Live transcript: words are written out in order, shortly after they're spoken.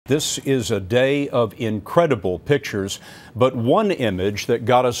This is a day of incredible pictures, but one image that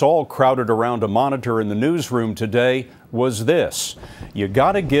got us all crowded around a monitor in the newsroom today was this. You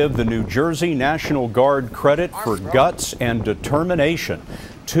gotta give the New Jersey National Guard credit for guts and determination.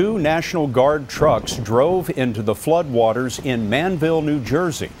 2 National Guard trucks drove into the floodwaters in Manville, New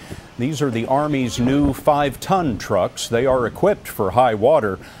Jersey. These are the Army's new 5-ton trucks. They are equipped for high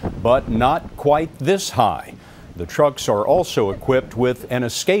water, but not quite this high. The trucks are also equipped with an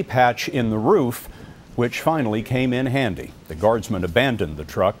escape hatch in the roof, which finally came in handy. The guardsmen abandoned the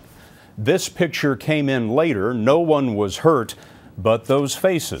truck. This picture came in later. No one was hurt, but those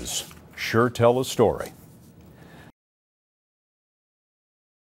faces sure tell a story.